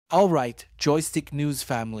Alright, Joystick News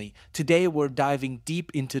family, today we're diving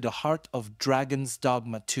deep into the heart of Dragon's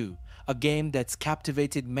Dogma 2, a game that's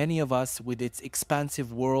captivated many of us with its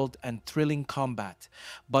expansive world and thrilling combat.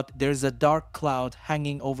 But there's a dark cloud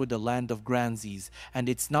hanging over the land of Gransys, and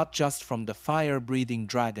it's not just from the fire-breathing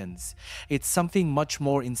dragons. It's something much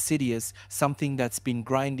more insidious, something that's been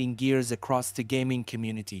grinding gears across the gaming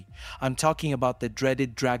community. I'm talking about the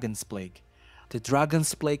dreaded Dragonsplague. The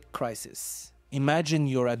Dragonsplague Crisis. Imagine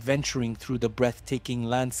you're adventuring through the breathtaking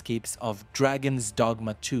landscapes of Dragon's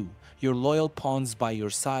Dogma 2, your loyal pawns by your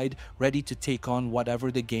side, ready to take on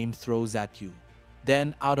whatever the game throws at you.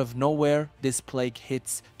 Then, out of nowhere, this plague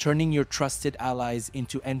hits, turning your trusted allies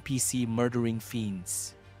into NPC murdering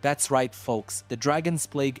fiends. That's right, folks, the Dragon's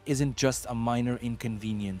Plague isn't just a minor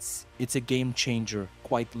inconvenience. It's a game changer,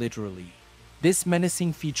 quite literally. This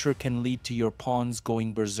menacing feature can lead to your pawns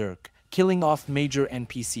going berserk, killing off major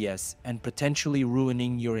NPCs and potentially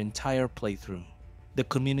ruining your entire playthrough. The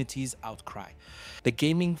community's outcry. The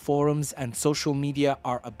gaming forums and social media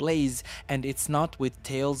are ablaze, and it's not with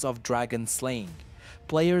tales of dragon slaying.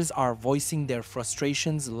 Players are voicing their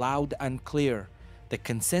frustrations loud and clear. The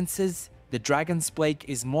consensus: the Dragon's Plague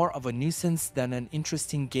is more of a nuisance than an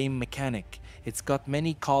interesting game mechanic. It's got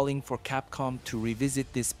many calling for Capcom to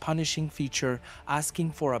revisit this punishing feature,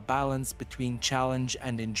 asking for a balance between challenge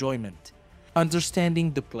and enjoyment.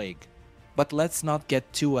 Understanding the plague. But let's not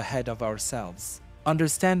get too ahead of ourselves.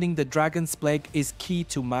 Understanding the Dragon's Plague is key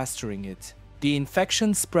to mastering it. The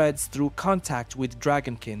infection spreads through contact with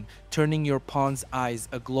dragonkin, turning your pawn's eyes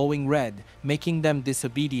a glowing red, making them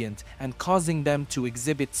disobedient, and causing them to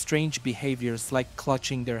exhibit strange behaviors like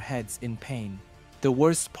clutching their heads in pain. The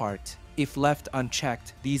worst part: if left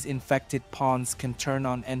unchecked, these infected pawns can turn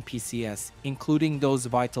on NPCs, including those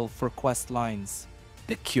vital for quest lines.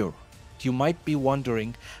 The cure. You might be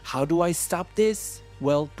wondering, how do I stop this?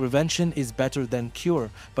 Well, prevention is better than cure,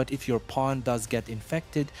 but if your pawn does get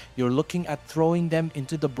infected, you're looking at throwing them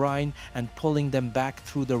into the brine and pulling them back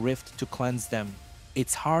through the rift to cleanse them.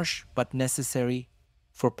 It's harsh but necessary.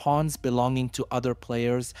 For pawns belonging to other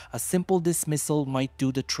players, a simple dismissal might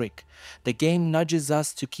do the trick. The game nudges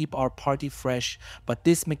us to keep our party fresh, but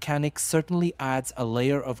this mechanic certainly adds a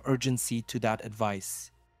layer of urgency to that advice.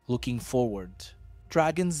 Looking forward.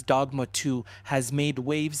 Dragon's Dogma 2 has made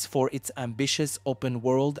waves for its ambitious open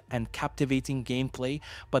world and captivating gameplay,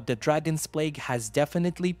 but the Dragon's Plague has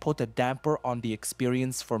definitely put a damper on the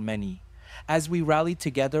experience for many. As we rally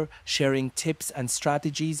together, sharing tips and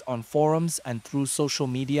strategies on forums and through social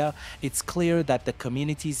media, it's clear that the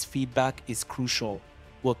community's feedback is crucial.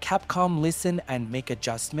 Will Capcom listen and make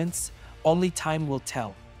adjustments? Only time will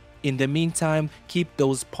tell. In the meantime, keep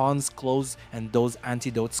those pawns close and those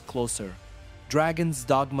antidotes closer. Dragon's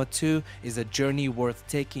Dogma 2 is a journey worth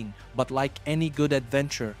taking, but like any good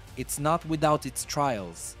adventure, it's not without its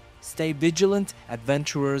trials. Stay vigilant,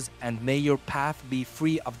 adventurers, and may your path be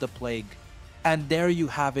free of the plague. And there you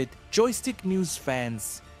have it, Joystick News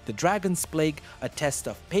fans. The Dragon's Plague, a test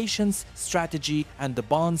of patience, strategy, and the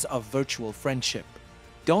bonds of virtual friendship.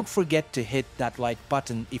 Don't forget to hit that like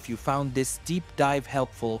button if you found this deep dive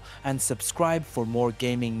helpful, and subscribe for more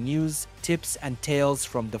gaming news, tips, and tales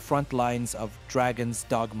from the front lines of Dragon's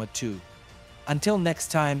Dogma 2. Until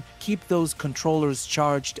next time, keep those controllers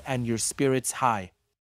charged and your spirits high.